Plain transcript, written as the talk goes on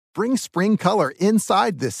Bring spring color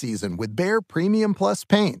inside this season with Behr Premium Plus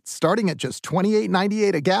paint, starting at just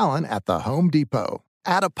 $28.98 a gallon at the Home Depot.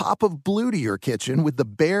 Add a pop of blue to your kitchen with the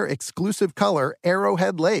Behr exclusive color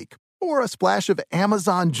Arrowhead Lake, or a splash of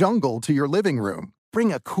Amazon Jungle to your living room.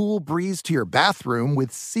 Bring a cool breeze to your bathroom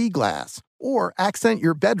with Sea Glass, or accent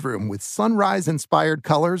your bedroom with sunrise-inspired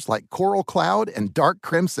colors like Coral Cloud and Dark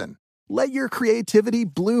Crimson. Let your creativity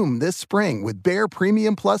bloom this spring with Behr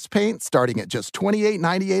Premium Plus paint starting at just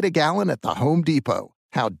 $28.98 a gallon at the Home Depot.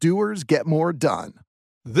 How doers get more done.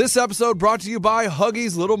 This episode brought to you by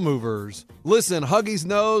Huggies Little Movers. Listen, Huggies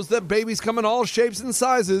knows that babies come in all shapes and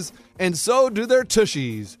sizes, and so do their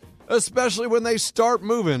tushies, especially when they start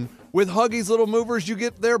moving. With Huggies Little Movers, you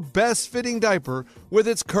get their best-fitting diaper with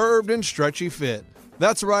its curved and stretchy fit.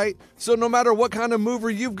 That's right, so no matter what kind of mover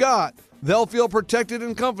you've got, they'll feel protected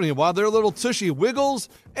and comfy while their little tushy wiggles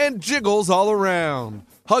and jiggles all around.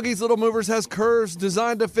 Huggies Little Movers has curves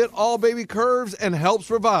designed to fit all baby curves and helps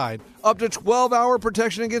provide up to 12-hour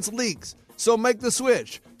protection against leaks. So make the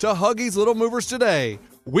switch to Huggies Little Movers today.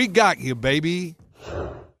 We got you, baby.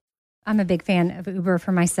 I'm a big fan of Uber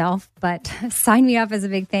for myself, but sign me up as a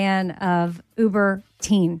big fan of Uber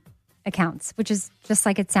Teen accounts, which is just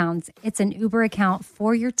like it sounds. It's an Uber account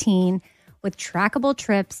for your teen with trackable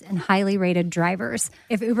trips and highly rated drivers.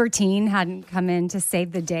 If Uber Teen hadn't come in to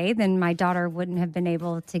save the day, then my daughter wouldn't have been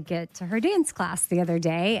able to get to her dance class the other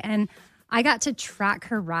day. And I got to track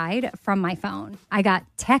her ride from my phone. I got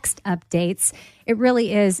text updates. It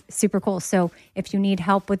really is super cool. So if you need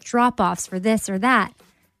help with drop-offs for this or that,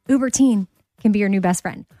 Uber Teen can be your new best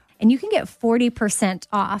friend. And you can get 40%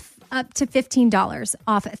 off, up to $15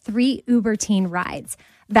 off 3 Uber Teen rides.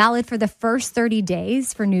 Valid for the first 30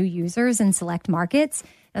 days for new users in select markets.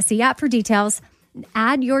 Now see app for details.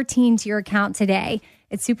 Add your teen to your account today.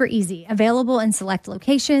 It's super easy. Available in select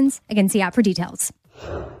locations. Again, see app for details.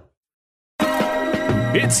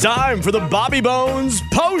 It's time for the Bobby Bones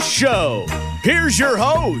Post Show. Here's your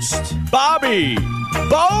host, Bobby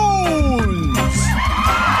Bones.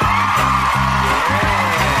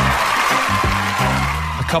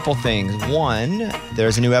 Couple things. One,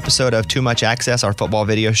 there's a new episode of Too Much Access, our football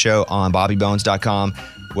video show on bobbybones.com,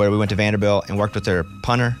 where we went to Vanderbilt and worked with their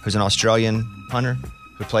punter, who's an Australian punter,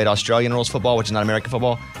 who played Australian rules football, which is not American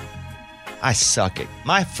football. I suck at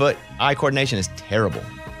my foot-eye coordination is terrible.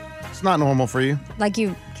 It's not normal for you. Like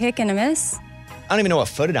you kick and a miss? I don't even know what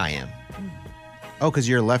footed I am. Oh, because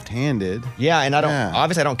you're left-handed. Yeah, and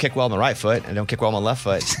obviously I don't kick well on the right foot, and I don't kick well on my left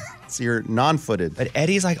foot. So you're non-footed. But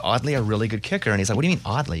Eddie's like oddly a really good kicker, and he's like, "What do you mean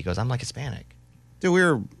oddly?" He goes, "I'm like Hispanic." Dude, we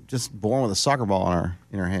were just born with a soccer ball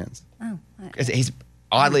in our hands. Oh. He's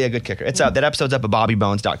oddly a good kicker. It's up. That episode's up at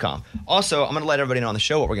bobbybones.com. Also, I'm going to let everybody know on the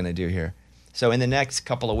show what we're going to do here. So in the next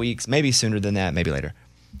couple of weeks, maybe sooner than that, maybe later,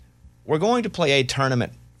 we're going to play a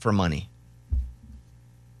tournament for money.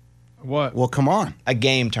 What? Well, come on. A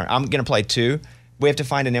game turn. I'm going to play 2. We have to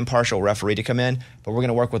find an impartial referee to come in, but we're going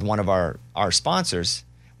to work with one of our sponsors.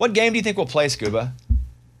 What game do you think we'll play, Scuba?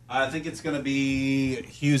 I think it's going to be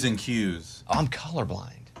Hues and Cues. Oh, I'm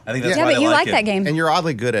colorblind. I think that's yeah, why but I you like like that game. And you're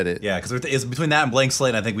oddly good at it. Yeah, because it's between that and Blank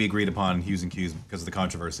Slate, and I think we agreed upon Hues and Cues because of the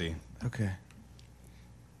controversy. Okay.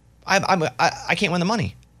 I can't win the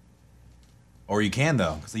money. Or you can,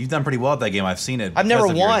 though, because you've done pretty well at that game. I've seen it. I've never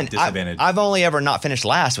because of your won. Disadvantage. I've only ever not finished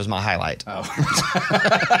last was my highlight. Oh.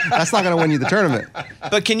 That's not going to win you the tournament.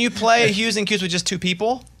 But can you play Hues and Cues with just 2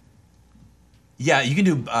 people? Yeah, you can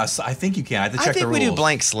do. I think you can. I have to check the rules. I think we do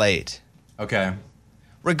Blank Slate. Okay.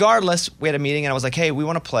 Regardless, we had a meeting and I was like, "Hey, we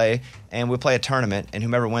want to play, and we'll play a tournament, and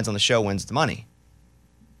whomever wins on the show wins the money."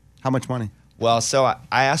 How much money? Well, so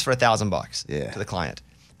I asked for $1,000 to the client,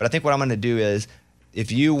 but I think what I'm going to do is,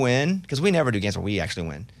 if you win, because we never do games where we actually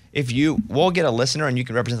win. We'll get a listener and you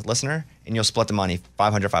can represent the listener, and you'll split the money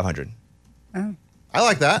 500. Oh. I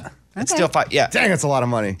like that. It's still yeah. Dang, that's a lot of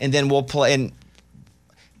money. And then we'll play, and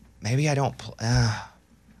maybe I don't. I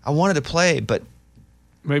wanted to play, but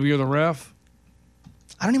maybe you're the ref.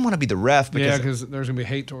 I don't even want to be the ref because there's gonna be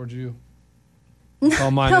hate towards you.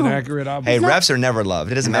 All mine inaccurate. Hey, refs are never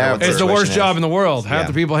loved. It doesn't matter what the It's the worst situation job is. in the world. Half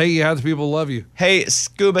the people hate you, half the people love you. Hey,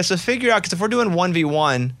 Scuba, so figure out, because if we're doing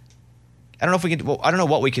 1v1, I don't know if we could. Well, I don't know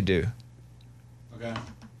what we could do. Okay.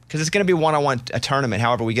 Because it's going to be one-on-one a tournament.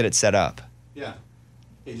 However, we get it set up. Yeah.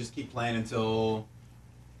 Okay, just keep playing until.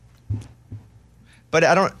 But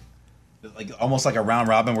I don't. Like almost like a round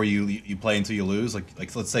robin where you play until you lose.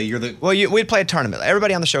 Like let's say you're the. Well, we'd play a tournament.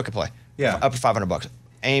 Everybody on the show could play. Yeah. Up to $500.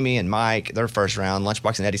 Amy and Mike, their first round.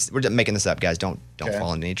 Lunchbox and Eddie. We're just making this up, guys. Don't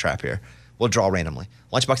fall into any trap here. We'll draw randomly.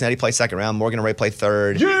 Lunchbox and Eddie play second round. Morgan and Ray play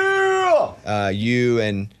third. Yeah. You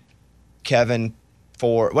and Kevin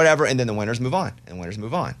for whatever, and then the winners move on,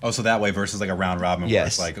 Oh, so that way versus like a round robin where Yes.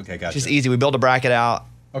 it's like, okay, gotcha. Just easy. We build a bracket out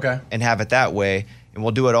Okay. and have it that way, and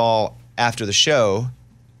we'll do it all after the show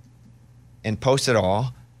and post it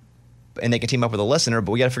all, and they can team up with a listener,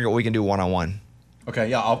 but we got to figure out what we can do one-on-one. Okay,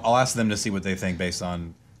 yeah, I'll ask them to see what they think based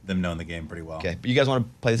on them knowing the game pretty well. Okay, but you guys want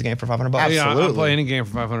to play this game for $500? Yeah, I'll Absolutely. play any game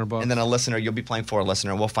for $500. And then a listener, you'll be playing for a listener,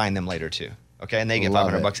 and we'll find them later too. Okay, and they get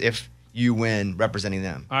Love $500 it. if you win representing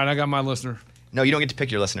them. All right, I got my listener. No, you don't get to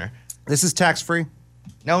pick your listener. This is tax free.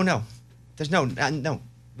 No. There's no.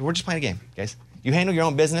 We're just playing a game, guys. You handle your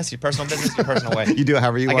own business, your personal business, your personal way. You do it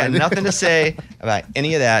however you I want. got nothing to say about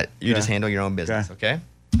any of that. You Okay. just handle your own business, okay?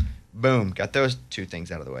 Boom. Got those two things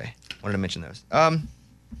out of the way. Wanted to mention those.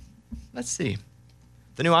 Let's see.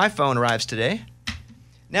 The new iPhone arrives today.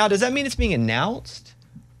 Now, does that mean it's being announced,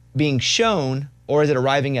 being shown, or is it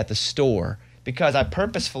arriving at the store? Because I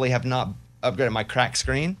purposefully have not upgraded my cracked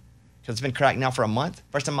screen because it's been cracked now for a month.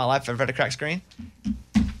 First time in my life I've ever had a cracked screen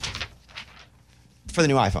for the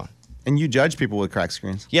new iPhone. And you judge people with cracked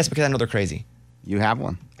screens. Yes, because I know they're crazy. You have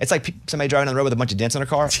one. It's like somebody driving on the road with a bunch of dents on their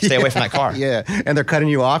car. Stay away from that car. Yeah, and they're cutting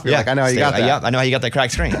you off. You're like, I know how you got that. Yeah, I know how you got that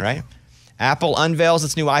cracked screen, right? Apple unveils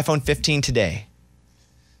its new iPhone 15 today.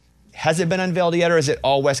 Has it been unveiled yet, or is it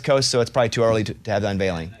all West Coast, so it's probably too early to have the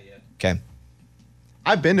unveiling? Okay.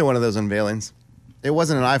 I've been to one of those unveilings. It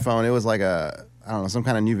wasn't an iPhone. It was like I don't know, some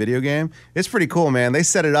kind of new video game. It's pretty cool, man. They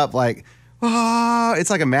set it up like, it's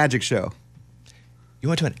like a magic show. You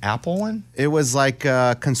went to an Apple one? It was like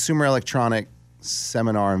a consumer electronic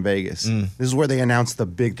seminar in Vegas. This is where they announced the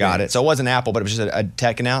big Got things. it. So it wasn't Apple, but it was just a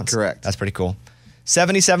tech announce? Correct. That's pretty cool.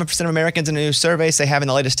 77% of Americans in a new survey say having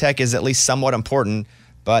the latest tech is at least somewhat important,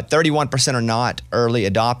 but 31% are not early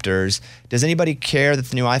adopters. Does anybody care that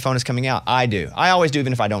the new iPhone is coming out? I do. I always do,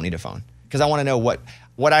 even if I don't need a phone, because I want to know what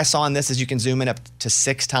I saw in this is you can zoom in up to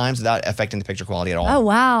 6 times without affecting the picture quality at all. Oh,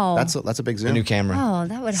 wow. That's a big The zoom. new camera. Oh,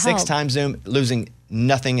 that would 6 help. times zoom, losing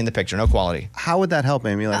nothing in the picture, no quality. How would that help,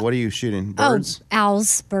 Amy? Like, what are you shooting? Birds? Oh,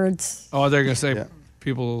 owls, birds. Oh, they're going to say Yeah.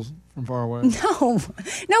 people from far away. No,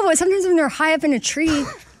 but sometimes when they're high up in a tree,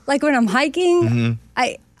 like when I'm hiking,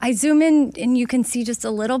 I zoom in and you can see just a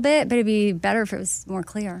little bit, but it'd be better if it was more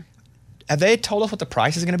clear. Have they told us what the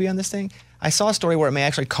price is going to be on this thing? I saw a story where it may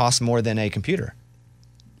actually cost more than a computer.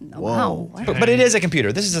 Wow. What? But it is a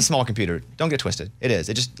computer. This is a small computer. Don't get twisted. It is.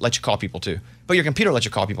 It just lets you call people too. But your computer lets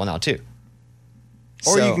you call people now too.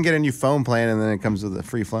 Or So- you can get a new phone plan and then it comes with a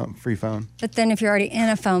free phone. But then if you're already in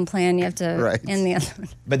a phone plan, you have to Right. end the other one.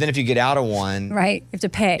 But then if you get out of one, Right. You have to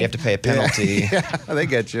pay. you have to pay a penalty. Yeah, they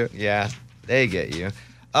get you. Yeah, they get you.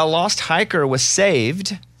 A lost hiker was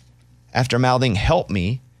saved after mouthing "Help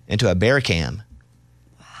me" into a bear cam.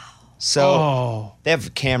 Wow. So Oh. they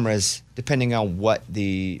have cameras depending on what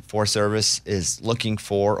the Forest Service is looking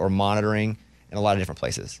for or monitoring in a lot of different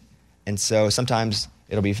places. And so sometimes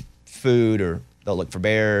it'll be food, or they'll look for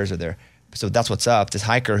bears, or so that's what's up. This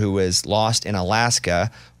hiker who was lost in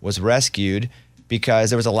Alaska was rescued because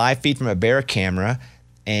there was a live feed from a bear camera,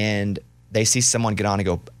 and they see someone get on and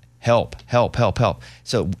go, help, help, help, help.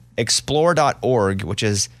 So explore.org, which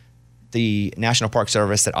is the National Park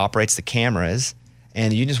Service that operates the cameras,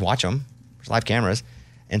 and you just watch them. There's live cameras.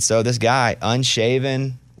 And so this guy,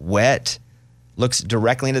 unshaven, wet, looks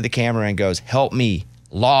directly into the camera and goes, help me,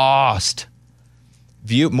 lost.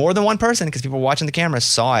 More than one person, because people watching the camera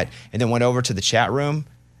saw it, and then went over to the chat room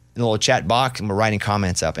in the little chat box and were writing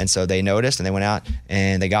comments up. And so they noticed, and they went out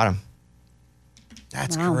and they got him.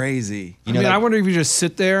 That's Wow. crazy. You know, I that- wonder if you just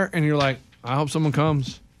sit there and you're like, I hope someone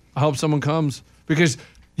comes. I hope someone comes. Because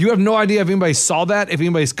you have no idea if anybody saw that, if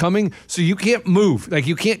anybody's coming. So you can't move. Like,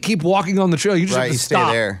 you can't keep walking on the trail. You just Right, have to you stop.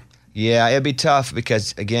 stay there. Yeah, it'd be tough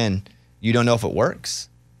because, again, you don't know if it works.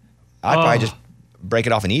 I'd probably just break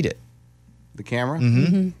it off and eat it. The camera?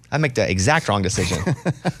 I'd make the exact wrong decision.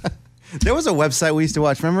 There was a website we used to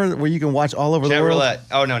watch, remember, where you can watch all over the Chat world? roulette.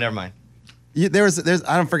 Oh, no, never mind. There's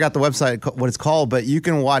I don't forgot the website what it's called, but you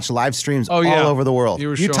can watch live streams Oh, yeah. all over the world. You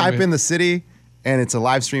were You showing type me. in the city, and it's a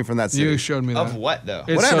live stream from that city. You showed me that. Of what, though?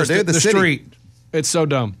 It's Whatever, so dude, the the city. street. It's so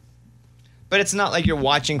dumb. But it's not like you're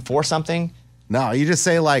watching for something. No, you just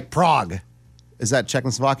say like Prague. Is that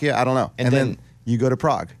Czechoslovakia? I don't know. And And, then- then you go to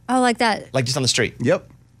Prague. Oh, like that. Like just on the street. Yep.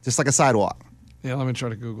 Just like a sidewalk. Yeah, let me try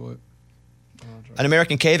to Google it. An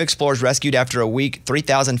American cave explorer is rescued after a week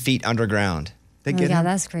 3,000 feet underground. They Oh, get yeah, him?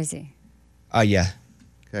 that's crazy. Oh, yeah.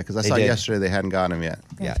 Okay, because I They saw did. yesterday they hadn't gotten him yet.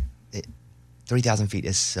 Yeah. 3,000 feet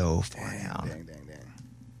is so far down. Dang.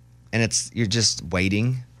 And you're just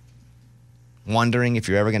waiting, wondering if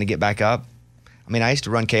you're ever going to get back up. I mean, I used to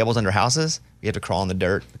run cables under houses. You have to crawl in the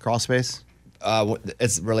dirt. The crawl space?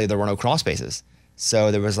 It's really, there were no crawl spaces.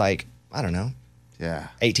 So there was like, I don't know, Yeah.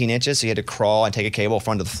 18 inches. So you had to crawl and take a cable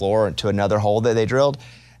from the floor to another hole that they drilled.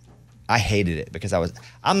 I hated it because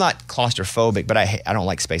I'm not claustrophobic, but I don't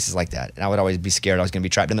like spaces like that. And I would always be scared I was going to be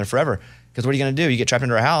trapped in there forever. Because what are you going to do? You get trapped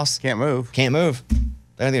into a house. Can't move.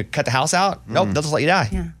 They're going to cut the house out? Nope, they'll just let you die.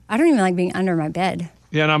 Yeah. I don't even like being under my bed.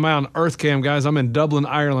 Yeah, and I'm on Earth Cam, guys. I'm in Dublin,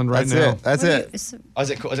 Ireland right now. That's it. Oh, is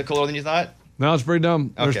it cooler than you thought? No, it's pretty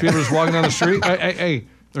dumb. There's Okay. people just walking down the street. Hey.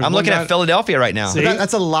 I'm looking at Philadelphia right now. See?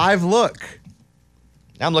 That's a live look.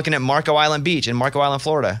 Now I'm looking at Marco Island Beach in Marco Island,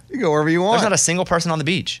 Florida. You go wherever you want. There's not a single person on the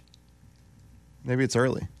beach. Maybe it's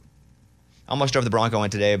early. I almost drove the Bronco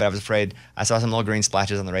in today, but I was afraid. I saw some little green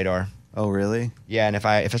splashes on the radar. Oh, really? Yeah, and if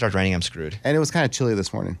it starts raining, I'm screwed. And it was kind of chilly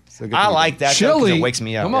this morning. So I like that though, 'cause Chilly. it wakes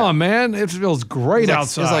me up. Come on, man. It feels great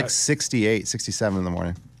outside. It was like 68, 67 in the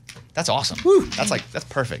morning. That's awesome. That's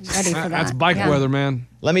perfect. Ready for that. That's bike weather, man.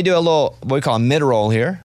 Let me do a little, what we call a mid-roll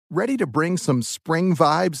here. Ready to bring some spring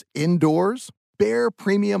vibes indoors? Behr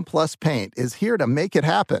Premium Plus Paint is here to make it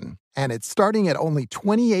happen. And it's starting at only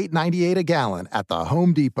 $28.98 a gallon at the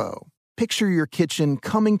Home Depot. Picture your kitchen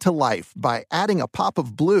coming to life by adding a pop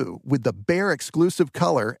of blue with the Behr exclusive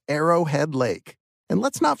color Arrowhead Lake. And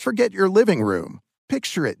let's not forget your living room.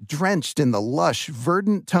 Picture it drenched in the lush,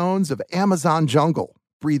 verdant tones of Amazon jungle,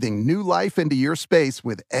 breathing new life into your space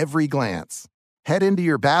with every glance. Head into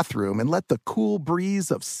your bathroom and let the cool breeze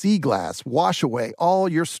of sea glass wash away all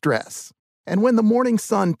your stress. And when the morning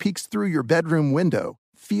sun peeks through your bedroom window,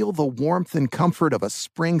 feel the warmth and comfort of a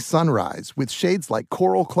spring sunrise with shades like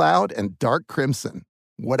coral cloud and dark crimson.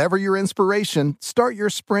 Whatever your inspiration, start your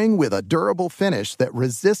spring with a durable finish that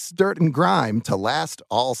resists dirt and grime to last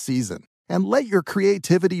all season. And let your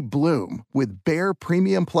creativity bloom with Behr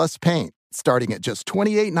Premium Plus Paint, starting at just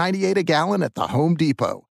 $28.98 a gallon at the Home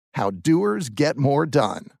Depot. How doers get more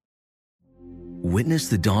done. Witness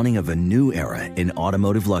the dawning of a new era in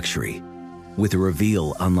automotive luxury with a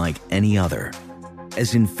reveal unlike any other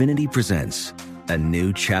as Infiniti presents a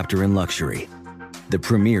new chapter in luxury, the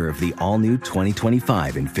premiere of the all-new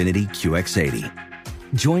 2025 Infiniti QX80.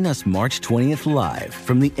 Join us March 20th live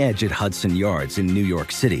from the Edge at Hudson Yards in New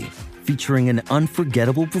York City, featuring an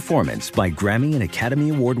unforgettable performance by Grammy and Academy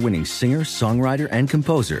Award-winning singer, songwriter, and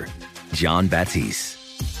composer Jon Batiste.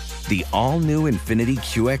 The all-new Infiniti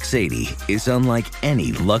QX80 is unlike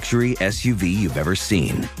any luxury SUV you've ever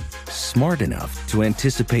seen. Smart enough to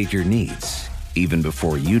anticipate your needs, even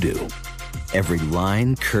before you do. Every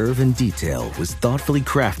line, curve, and detail was thoughtfully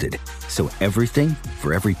crafted, so everything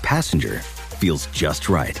for every passenger feels just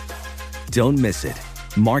right. Don't miss it.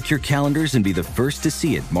 Mark your calendars and be the first to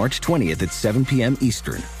see it March 20th at 7 p.m.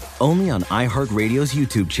 Eastern, only on iHeartRadio's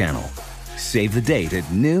YouTube channel. Save the date at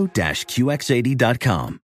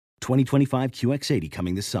new-QX80.com. 2025 QX80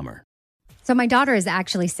 coming this summer. So my daughter is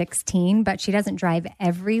actually 16, but she doesn't drive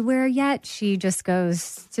everywhere yet. She just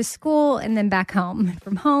goes to school and then back home,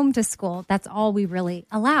 from home to school. That's all we really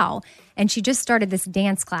allow. And she just started this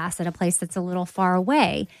dance class at a place that's a little far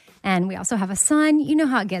away. And we also have a son. You know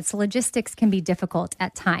how it gets. Logistics can be difficult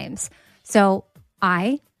at times. So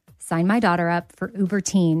I signed my daughter up for Uber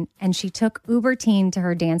Teen, and she took Uber Teen to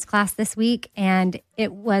her dance class this week, and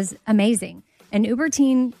it was amazing. An Uber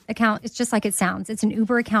Teen account, it's just like it sounds. It's an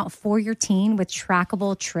Uber account for your teen with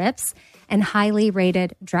trackable trips and highly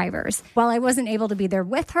rated drivers. While I wasn't able to be there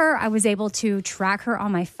with her, I was able to track her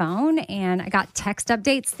on my phone, and I got text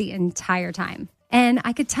updates the entire time. And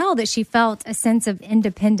I could tell that she felt a sense of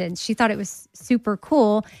independence. She thought it was super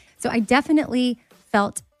cool. So I definitely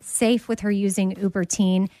felt safe with her using Uber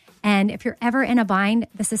Teen. And if you're ever in a bind,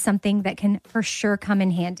 this is something that can for sure come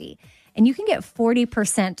in handy. And you can get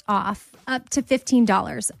 40% off, up to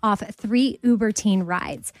 $15 off 3 Uber Teen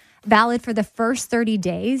rides. Valid for the first 30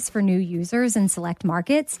 days for new users in select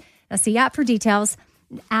markets. Now see app for details.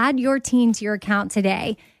 Add your teen to your account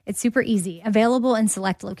today. It's super easy. Available in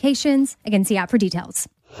select locations. Again, see app for details.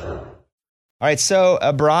 All right, so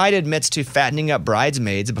a bride admits to fattening up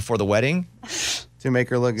bridesmaids before the wedding. To make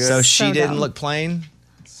her look good. So she didn't dumb. look plain.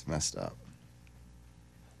 It's messed up.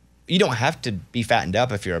 You don't have to be fattened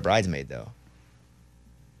up if you're a bridesmaid, though.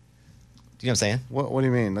 Do you know what I'm saying? What do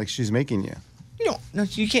you mean? Like she's making you? You don't. No,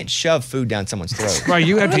 you can't shove food down someone's throat. Right,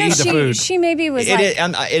 you have to eat the food. She maybe was It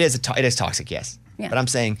like, is toxic, yes. Yeah. But I'm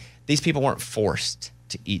saying these people weren't forced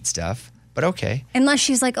to eat stuff. But okay. unless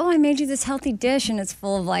she's like, oh, I made you this healthy dish and it's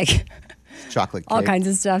full of like Chocolate cake. all kinds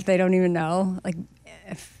of stuff they don't even know. Like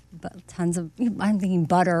tons of, I'm thinking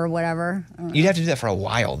butter or whatever. I don't know. You'd have to do that for a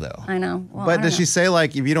while, though. I know. Well, I But don't does know. she say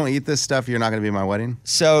like, if you don't eat this stuff, you're not going to be at my wedding?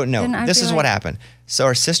 So no, Then I'd this be is what like- happened. So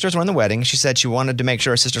her sisters were in the wedding. She said she wanted to make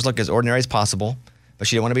sure her sisters looked as ordinary as possible, but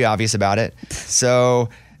she didn't want to be obvious about it. So,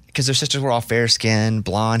 because her sisters were all fair skinned,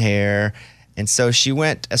 blonde hair, And so she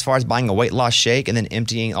went as far as buying a weight loss shake and then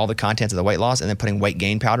emptying all the contents of the weight loss and then putting weight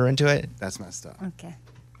gain powder into it. That's messed up. Okay.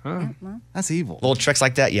 Huh. That's evil. Little tricks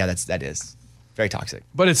like that. Yeah, that is very toxic.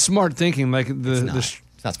 But it's smart thinking. Like It's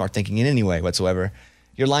not smart thinking in any way whatsoever.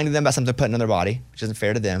 You're lying to them about something they're putting in their body, which isn't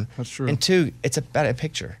fair to them. That's true. And two, it's a better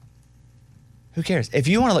picture. Who cares? If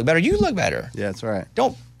you want to look better, you look better. Yeah, that's right.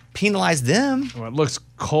 Don't penalize them. Well, it looks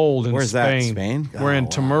cold in Where's Spain. that? Spain? We're in Oh, wow.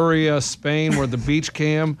 Temuria, Spain. We're at the beach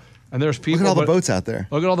cam, and there's people. Look at all the but- boats out there.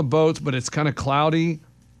 Look at all the boats, but it's kind of cloudy,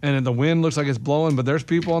 and the wind looks like it's blowing, but there's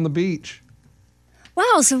people on the beach.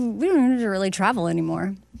 Wow, so we don't need to really travel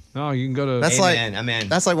anymore. No, you can go to. That's Amen, like amen.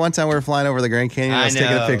 That's like one time we were flying over the Grand Canyon. I was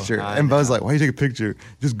taking a picture, and Bo's like, "Why you take a picture?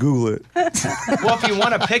 Just Google it." Well, if you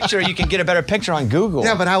want a picture, you can get a better picture on Google.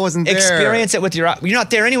 Yeah, but I wasn't there. Experience it with your. You're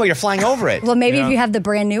not there anyway. You're flying over it. Well, maybe if you have the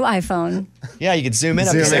brand new iPhone. Yeah, you could zoom in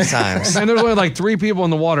up to 6 times. And there's only like 3 people in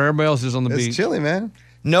the water. Everybody else is on the beach. It's chilly, man.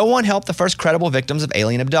 No one helped the first credible victims of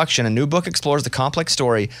alien abduction. A new book explores the complex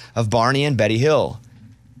story of Barney and Betty Hill.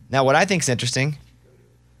 Now, what I think is interesting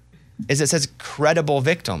is it says credible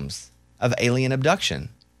victims of alien abduction.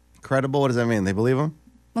 Credible? What does that mean? They believe them?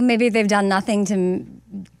 Well, maybe they've done nothing to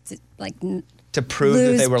To prove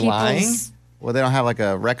that they were lying? Well, they don't have like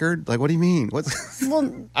a record? Like, what do you mean? What's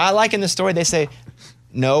Well, I like in the story, they say,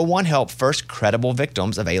 no one helped first credible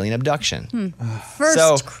victims of alien abduction.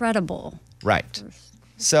 first credible. Right.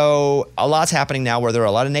 So a lot's happening now where there are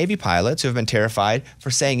a lot of Navy pilots who have been terrified for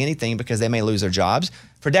saying anything because they may lose their jobs.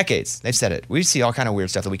 For decades, they've said it. We see all kind of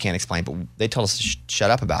weird stuff that we can't explain, but they told us to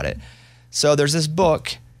shut up about it. So there's this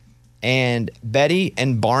book, and Betty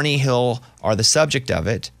and Barney Hill are the subject of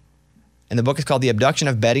it. And the book is called The Abduction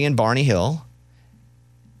of Betty and Barney Hill.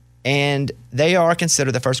 And they are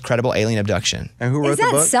considered the first credible alien abduction. And who wrote Is the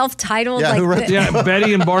that book? self-titled? Yeah, like who wrote the- Yeah,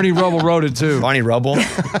 Betty and Barney Rubble wrote it too. Barney Rubble.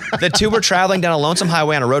 The two were traveling down a lonesome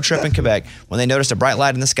highway on a road trip in Quebec when they noticed a bright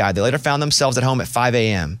light in the sky. They later found themselves at home at 5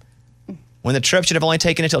 a.m. when the trip should have only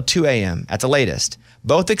taken until 2 a.m. at the latest.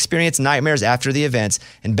 Both experienced nightmares after the events,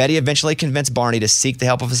 and Betty eventually convinced Barney to seek the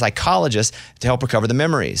help of a psychologist to help recover the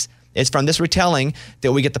memories. It's from this retelling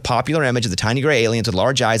that we get the popular image of the tiny gray aliens with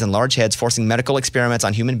large eyes and large heads forcing medical experiments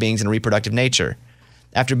on human beings and reproductive nature.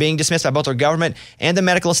 After being dismissed by both our government and the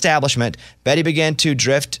medical establishment, Betty began to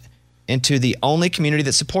drift into the only community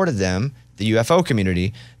that supported them, the UFO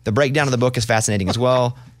community. The breakdown of the book is fascinating as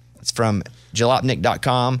well. It's from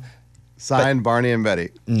jalopnik.com. Signed Barney and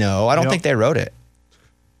Betty. No, I don't think they wrote it.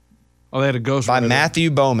 Oh, they had a ghost By writer.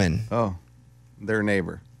 Matthew Bowman. Oh, their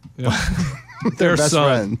neighbor. Yeah. Their Their best son.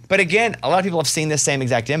 friend. But again, a lot of people have seen this same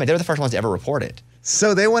exact image. They were the first ones to ever report it.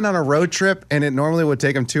 So they went on a road trip, and it normally would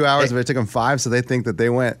take them 2 hours, but it took them 5, so they think that they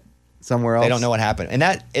went somewhere else. They don't know what happened. And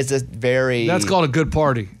that is a very... That's called a good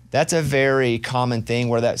party. That's a very common thing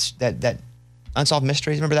where that Unsolved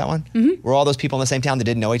Mysteries, remember that one? Mm-hmm. Where all those people in the same town that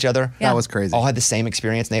didn't know each other That was crazy. all had the same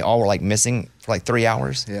experience, and they all were like missing for like 3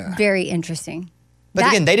 hours. Yeah. Very interesting. But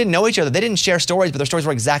again, they didn't know each other. They didn't share stories, but their stories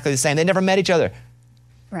were exactly the same. They never met each other.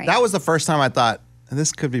 Right. That was the first time I thought,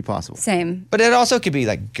 this could be possible. Same. But it also could be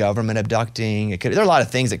like government abducting. There are a lot of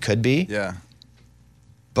things it could be. Yeah.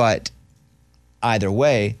 But either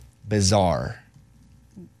way, bizarre.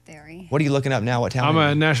 Very. What are you looking up now? What town? I'm are you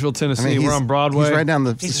at in? Nashville, Tennessee. We're he's- on Broadway. He's right down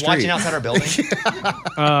the He's street. watching outside our building.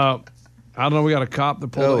 I don't know. We got a cop that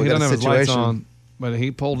pulled Oh, up. we He got doesn't a have his lights situation. on, but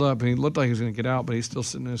he pulled up and he looked like he was going to get out, but he's still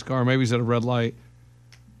sitting in his car. Maybe he's at a red light.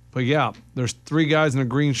 But yeah, there's 3 guys in a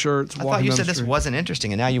green shirts I walking thought you down said the this street. wasn't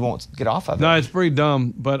interesting, and now you won't get off of it. No, it's pretty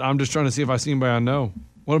dumb, but I'm just trying to see if I see anybody I know.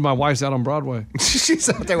 What if my wife's out on Broadway? She's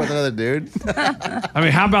out there with another dude. I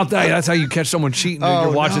mean, how about that? That's how you catch someone cheating. Dude. Oh,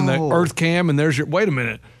 You're watching the no. Earth Cam, and there's your. Wait a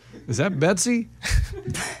minute, is that Betsy?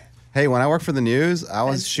 Hey, when I worked for the news, I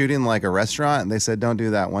was shooting like a restaurant, and they said don't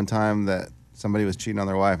do that. One time that somebody was cheating on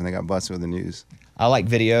their wife, and they got busted with the news. I like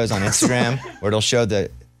videos on Instagram where it'll show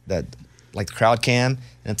the like the crowd cam,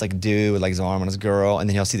 and it's like a dude with like his arm on his girl, and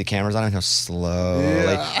then he'll see the cameras on him, and he'll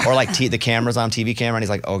slowly, or like the cameras on TV camera, and he's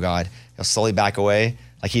like, oh God, he'll slowly back away,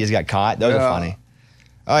 like he just got caught. Those are funny.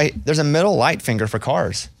 All right, there's a middle light finger for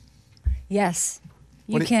cars. Yes.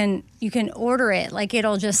 You can order it, like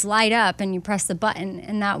it'll just light up and you press the button,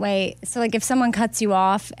 and that way, so like if someone cuts you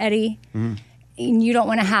off, Eddie, and you don't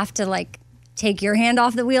want to have to like take your hand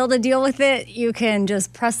off the wheel to deal with it, you can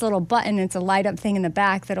just press the little button. It's a light up thing in the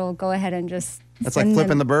back that'll go ahead and just That's like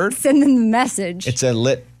flipping the bird? Send them the message. It's a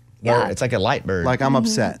lit Yeah. bird. It's like a light bird. Like I'm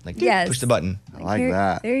upset. Like Yes. push the button. I like Here-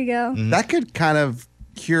 that. There you go. That could kind of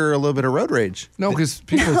cure a little bit of road rage. No, because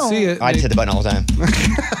people No. see it. I just hit the button all the time.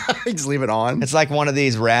 Just leave it on. It's like one of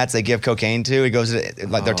these rats they give cocaine to. It goes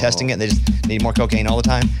like they're testing it, and they just need more cocaine all the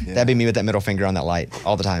time. That'd be me with that middle finger on that light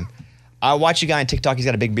all the time. I watch a guy on TikTok. He's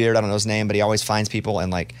got a big beard. I don't know his name, but he always finds people.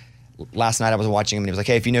 And like last night I was watching him and he was like,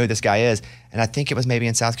 hey, if you know who this guy is. And I think it was maybe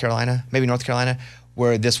in South Carolina, maybe North Carolina,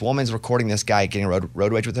 where this woman's recording this guy getting road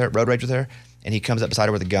rage with her. And he comes up beside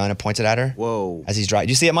her with a gun and points it at her. Whoa. As he's driving.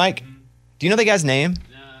 Do you see it, Mike? Do you know the guy's name?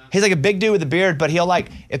 No. He's like a big dude with a beard, but he'll like,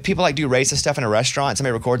 if people like do racist stuff in a restaurant,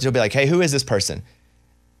 somebody records, he'll be like, hey, who is this person?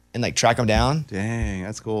 And like track him down. Dang,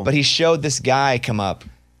 that's cool. But he showed this guy come up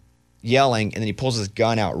yelling, and then he pulls his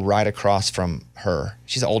gun out right across from her.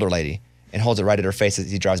 She's an older lady, and holds it right at her face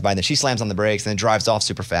as he drives by. And then she slams on the brakes and then drives off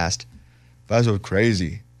super fast. That's so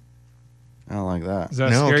crazy. I don't like that. Does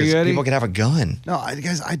that scare you, Eddie? People can have a gun. No,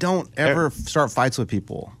 guys, I don't ever start fights with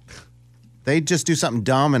people. They just do something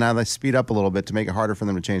dumb and I speed up a little bit to make it harder for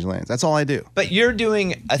them to change lanes. That's all I do. But you're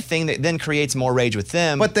doing a thing that then creates more rage with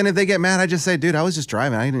them. But then if they get mad, I just say, dude, I was just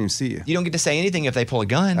driving. I didn't even see you. You don't get to say anything if they pull a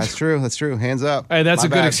gun. That's true. Hands up. Hey, that's My a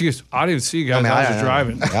good bad. excuse. I didn't see you guys. I was just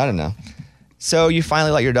driving. I don't know. So you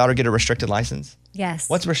finally let your daughter get a restricted license? Yes.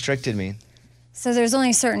 What's restricted mean? So there's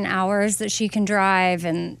only certain hours that she can drive,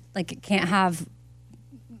 and like it can't have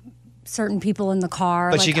certain people in the car.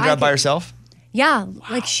 But like, she can drive by herself? Yeah,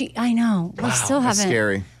 like I know. I still haven't. That's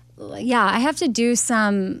scary. Yeah, I have to do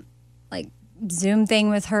some like Zoom thing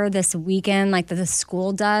with her this weekend, like the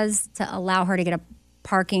school does, to allow her to get a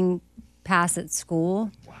parking pass at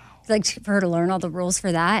school. Wow. Like for her to learn all the rules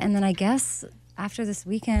for that. And then I guess after this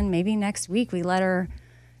weekend, maybe next week, we let her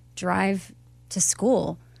drive to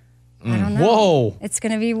school. I don't know. Whoa. It's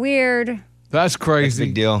going to be weird. That's crazy. That's a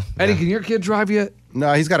big deal. Eddie, can your kid drive yet?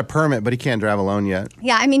 No, he's got a permit, but he can't drive alone yet.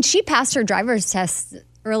 Yeah, I mean, she passed her driver's test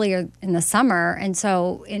earlier in the summer. And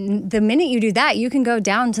so the minute you do that, you can go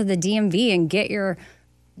down to the DMV and get your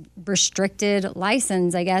restricted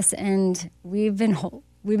license, I guess. And we've been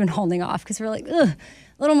holding off because we're like, ugh, a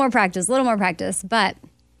little more practice. But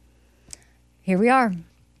here we are.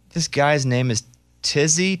 This guy's name is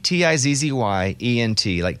Tizzy,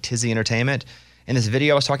 Tizzyent, like Tizzy Entertainment. And this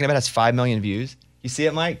video I was talking about has 5 million views. You see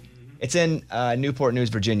it, Mike? It's in Newport News,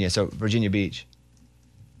 Virginia, so Virginia Beach.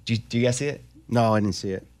 Do you guys see it? No, I didn't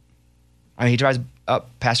see it. I mean, he drives up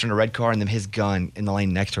past her in a red car, and then his gun in the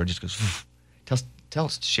lane next to her just goes, tell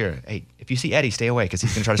Shira, hey, if you see Eddie, stay away, because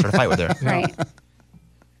he's going to try to start a fight with her. Right.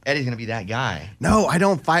 Eddie's going to be that guy. No, I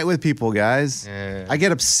don't fight with people, guys. I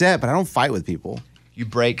get upset, but I don't fight with people. You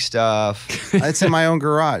break stuff. It's in my own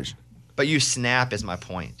garage. But you snap is my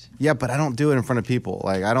point. Yeah, but I don't do it in front of people.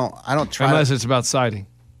 Like I don't try. Unless it's about siding.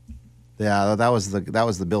 Yeah, that was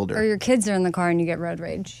the builder. Or your kids are in the car and you get road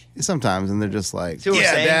rage. Sometimes, and they're just like, See what I'm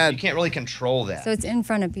yeah, saying? Dad. You can't really control that. So it's in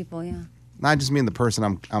front of people, yeah. I just mean the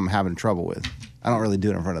person I'm having trouble with. I don't really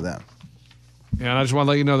do it in front of them. Yeah, and I just want to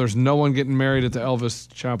let you know there's no one getting married at the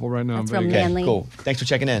Elvis Chapel right now. That's in real Vegas. manly. Cool. Thanks for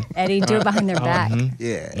checking in. Eddie, do it behind their back.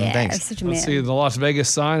 Yeah. Yeah, Thanks. such a Let's man. see the Las Vegas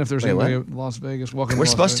sign. If there's Wait, anybody what? in Las Vegas, welcome. We're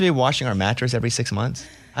supposed to be washing our mattress every 6 months.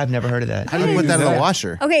 I've never heard of that. How do you put that in the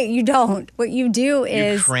washer? Okay, you don't. What you do You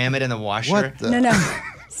is cram it in the washer. What the? No.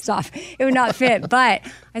 Stop. It would not fit. But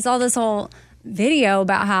I saw this whole video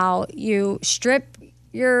about how you strip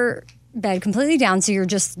your bed completely down, so you're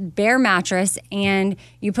just bare mattress, and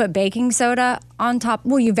you put baking soda on top.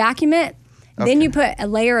 Well, you vacuum it, then you put a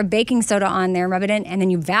layer of baking soda on there, rub it in, and then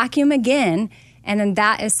you vacuum again, and then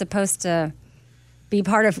that is supposed to be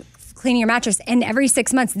part of cleaning your mattress. And every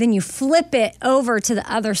 6 months, then you flip it over to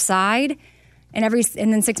the other side. And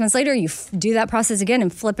then 6 months later, you do that process again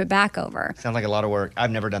and flip it back over. Sounds like a lot of work.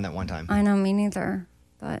 I've never done that one time. I know, me neither.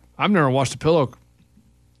 But I've never washed a pillow.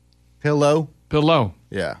 Pillow?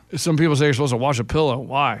 Yeah. Some people say you're supposed to wash a pillow.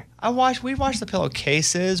 Why? We wash the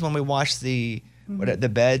pillowcases when we wash the the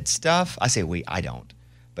bed stuff. I say we. I don't.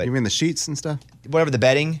 But You mean the sheets and stuff? whatever the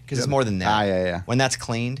bedding, because it's more than that. Yeah. When that's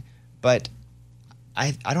cleaned, but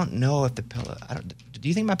I don't know if the pillow. Do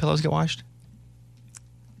you think my pillows get washed?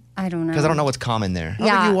 I don't know. Because I don't know what's common there. I don't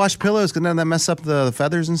Yeah. think you wash pillows because then that mess up the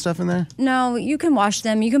feathers and stuff in there. No, you can wash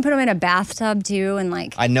them. You can put them in a bathtub too, and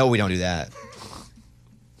like I know we don't do that.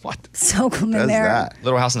 What? soak them in Does there. that?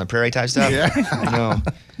 Little House on the Prairie type stuff. Yeah.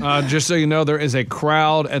 No. Just so you know, there is a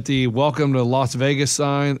crowd at the Welcome to Las Vegas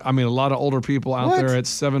sign. I mean, a lot of older people out there at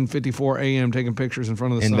 7:54 a.m. taking pictures in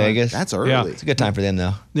front of the In sign. Vegas. That's early. Yeah. It's a good time for them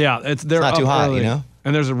though. Yeah, they're not up too hot, early. you know?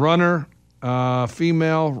 And there's a runner,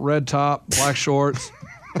 female, red top, black shorts,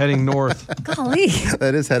 heading north. Golly,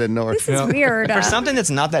 That is headed north. this is weird. For something that's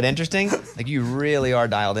not that interesting, like you really are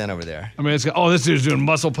dialed in over there. I mean, this dude's doing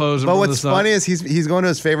muscle pose. in But front of what's the sign. funny is he's going to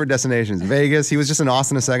his favorite destinations. Vegas. He was just in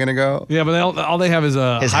Austin a second ago. Yeah, but all they have is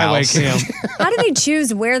a His highway house. cam. How do they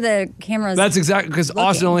choose where the cameras? That's exactly because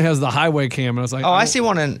Austin only has the highway cam, and I was like, Oh, I see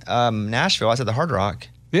one in Nashville. I said the Hard Rock.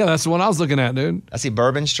 Yeah, that's the one I was looking at, dude. I see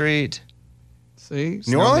Bourbon Street. See? New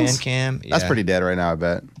Snowman Orleans? Cam. That's yeah. pretty dead right now, I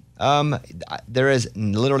bet. There is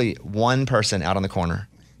literally one person out on the corner.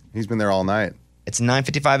 He's been there all night. It's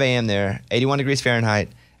 9:55 a.m. there, 81 degrees Fahrenheit,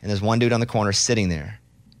 and there's one dude on the corner sitting there.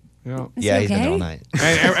 Yeah. Yeah, he he's been there okay? all night.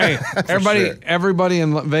 Hey, sure. everybody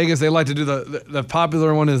in Vegas, they like to do the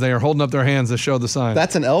popular one is they are holding up their hands to show the sign.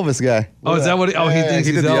 That's an Elvis guy. Oh, is that what? He Yeah, thinks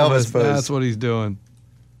he he's did the Elvis. Elvis pose. That's what he's doing.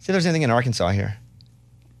 See if there's anything in Arkansas here.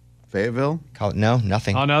 Fayetteville? No,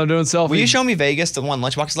 nothing. Oh, now they're doing selfies. Will you show me Vegas, the one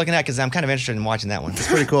Lunchbox is looking at? Because I'm kind of interested in watching that one. It's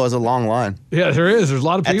pretty cool. It's a long line. Yeah, there is. There's a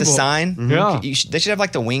lot of At people. the sign? Yeah. They should have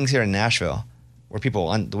like the wings here in Nashville where people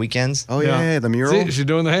on the weekends. Oh, yeah, the mural. See, she's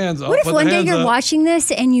doing the hands. What if one day you're watching this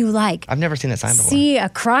and you like I've never seen that sign before. see a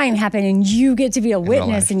crime happen and you get to be a real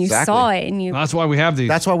witness life. and you Exactly. saw it and you That's why we have these.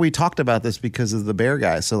 That's why we talked about this because of the bear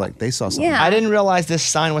guys. So, like, they saw something. Yeah. I didn't realize this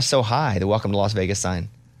sign was so high, the Welcome to Las Vegas sign.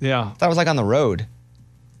 yeah. I thought it was like on the road.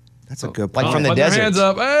 That's a good Like point. from the Put their desert. hands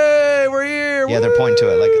up. Hey, we're here. Yeah, they're pointing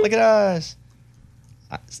to it. Like, look at us.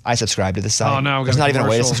 I subscribe to this site. Oh, now I've got There's a not even a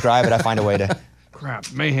way to commercial. subscribe, but I find a way to.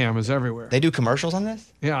 Crap. Mayhem is everywhere. They do commercials on this?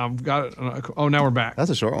 Yeah, I've got it. Oh, now we're back.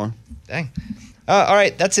 That's a short one. Dang. All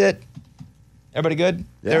right, that's it. Everybody good?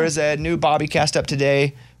 Yeah. There is a new Bobby cast up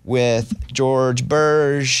today with George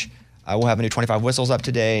Burge. We'll have a new 25 Whistles up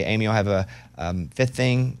today. Amy will have a fifth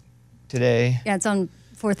thing today. Yeah, it's on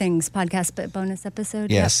Four Things podcast, but bonus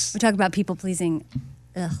episode. Yes. Yep. We talk about people pleasing.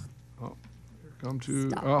 Ugh. Come to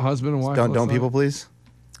Stop. husband and wife. Don't Let's people not- please?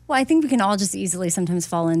 Well, I think we can all just easily sometimes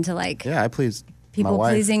fall into like Yeah, I please my people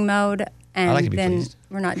wife. pleasing mode, and like to be then pleased.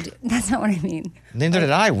 we're not. That's not what I mean. Neither did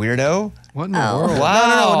I, weirdo. What in the Oh. world?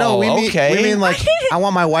 Wow. No. We okay. mean like I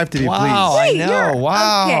want my wife to be Wow, pleased. I Hey, you're- know.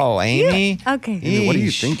 Wow, okay. Amy. Okay. Amy, what are you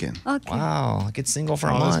Yeesh. thinking? Okay. Wow, get single for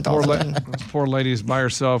a Oh, month. this all poor, of a sudden. this poor lady's by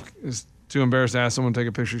herself. Is too embarrassed to ask someone to take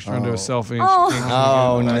a picture. She's trying to do a selfie. and Oh. she can't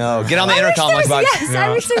Oh, get it. no. Get on the I wish intercom, there was- Lunchbox. Yes, Yeah. I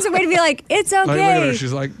wish there was a way to be like, it's Like, look at her. okay.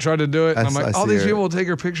 She's like, tried to do it. And I'm I like, all see these her. people will take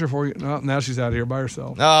her picture for you. No, now she's out here by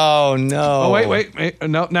herself. Oh, no. Oh, wait.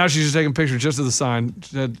 No, now she's just taking pictures just of the sign.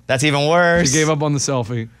 She said That's even worse. she gave up on the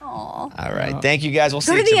selfie. All right. Thank you, guys. We'll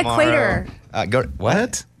see Go you to the tomorrow. equator. Go.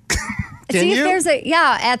 What? See if you? there's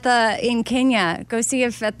in Kenya. Go see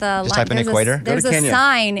if at the Just type in there's equator? A, there's Go to a Kenya.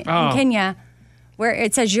 sign Oh. in Kenya where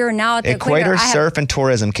it says you're now at the Equator equator. surf and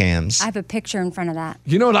tourism cams. I have a picture in front of that.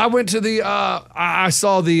 You know what? I went to the, I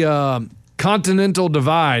saw the Continental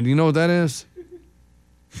Divide. You know what that is?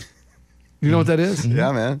 You know what that is?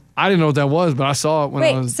 Yeah, man. I didn't know what that was, but I saw it when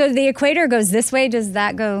I Wait, was. so the equator goes this way? Does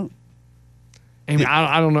that go? Amy,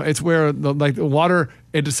 I don't know. It's where the water,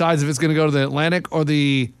 it decides if it's going to go to the Atlantic or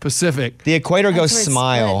the Pacific. The equator goes That's where it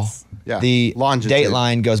smile. splits. Yeah. The Longitude.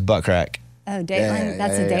 dateline goes butt crack. Oh, Dateline. Yeah,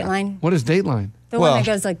 That's yeah, a yeah. Dateline. What is Dateline? The Well, one that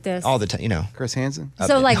goes like this. All the time, you know. Chris Hansen.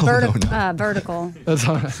 so like No, vertical. That's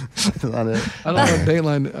all right. That's not it. I don't know what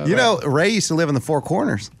Dateline. You know, Ray used to live in the Four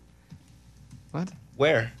Corners. what?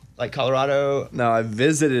 Where? Like Colorado? No, I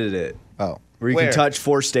visited it. Oh. Where you Where? can touch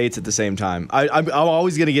 4 states at the same time. I'm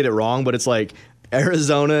always going to get it wrong, but it's like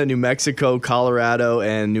Arizona, New Mexico, Colorado,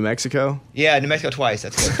 and New Mexico. Yeah, New Mexico twice.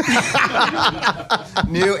 That's good.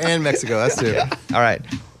 New and Mexico. That's two. All right.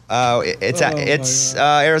 It's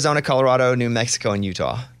Arizona, Colorado, New Mexico, and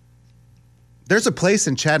Utah. There's a place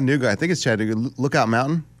in Chattanooga, I think it's Chattanooga, Lookout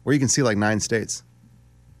Mountain, where you can see like 9 states.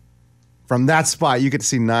 From that spot, you get to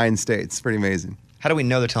see 9 states. Pretty amazing. How do we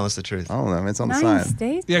know they're telling us the truth? I don't know. It's on the 9 sign.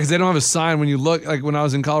 states? Yeah, because they don't have a sign when you look. Like when I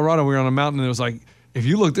was in Colorado, we were on a mountain and it was like, if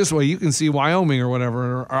you look this way, you can see Wyoming or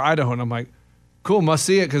whatever, or Idaho. And I'm like, cool, must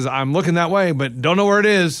see it because I'm looking that way, but don't know where it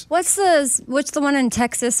is. What's the one in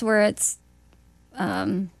Texas where it's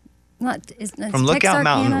not it's From Lookout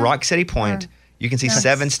Mountain, Texarkana? Rock City Point, Or- you can see No.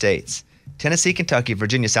 7 states. Tennessee, Kentucky,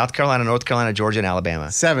 Virginia, South Carolina, North Carolina, Georgia, and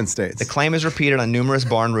Alabama. 7 states. The claim is repeated on numerous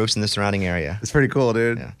barn roofs in the surrounding area. It's pretty cool,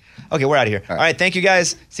 dude. Yeah. Okay, we're out of here. All right, thank you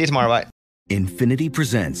guys. See you tomorrow. Bye. Infinity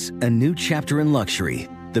presents a new chapter in luxury,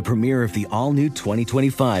 the premiere of the all-new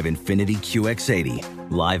 2025 Infinity QX80,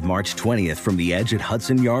 live March 20th from the Edge at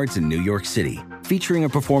Hudson Yards in New York City, featuring a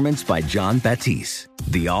performance by John Batiste.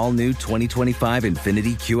 The all-new 2025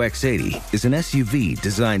 Infinity QX80 is an SUV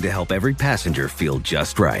designed to help every passenger feel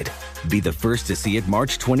just right. Be the first to see it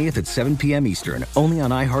March 20th at 7 p.m. Eastern, only on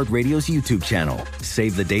iHeartRadio's YouTube channel.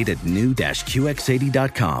 Save the date at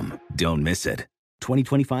new-QX80.com. Don't miss it.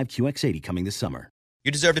 2025 QX80 coming this summer.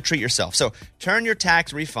 You deserve to treat yourself. So turn your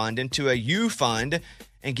tax refund into a U fund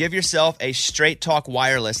and give yourself a Straight Talk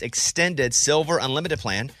Wireless Extended Silver Unlimited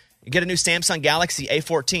plan. You get a new Samsung Galaxy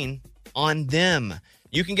A14 on them.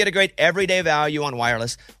 You can get a great everyday value on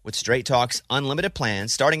wireless with Straight Talk's unlimited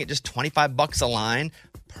plans, starting at just $25 a line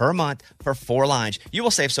per month for 4 lines. You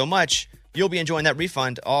will save so much, you'll be enjoying that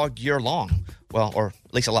refund all year long. Well, or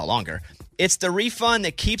at least a lot longer. It's the refund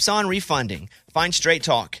that keeps on refunding. Find Straight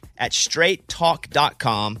Talk at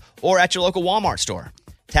straighttalk.com or at your local Walmart store.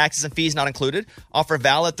 Taxes and fees not included. Offer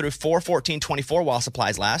valid through 4/14/24 while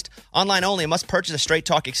supplies last. Online only. Must purchase a Straight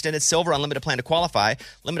Talk Extended Silver Unlimited plan to qualify.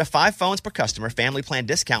 Limit of 5 phones per customer. Family plan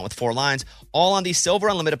discount with 4 lines. All on the Silver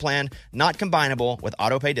Unlimited plan. Not combinable with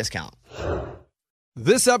auto pay discount.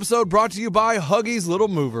 This episode brought to you by Huggies Little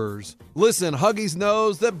Movers. Listen, Huggies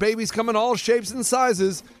knows that babies come in all shapes and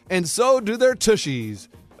sizes, and so do their tushies.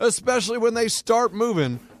 Especially when they start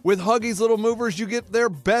moving. With Huggies Little Movers, you get their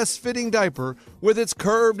best fitting diaper with its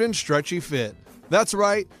curved and stretchy fit. That's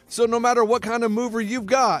right, so no matter what kind of mover you've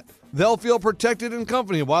got, they'll feel protected and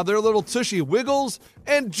comfy while their little tushy wiggles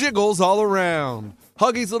and jiggles all around.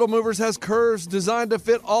 Huggies Little Movers has curves designed to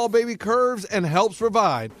fit all baby curves and helps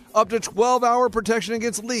provide up to 12-hour protection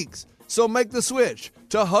against leaks. So make the switch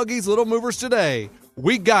to Huggies Little Movers today.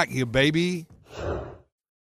 We got you, baby.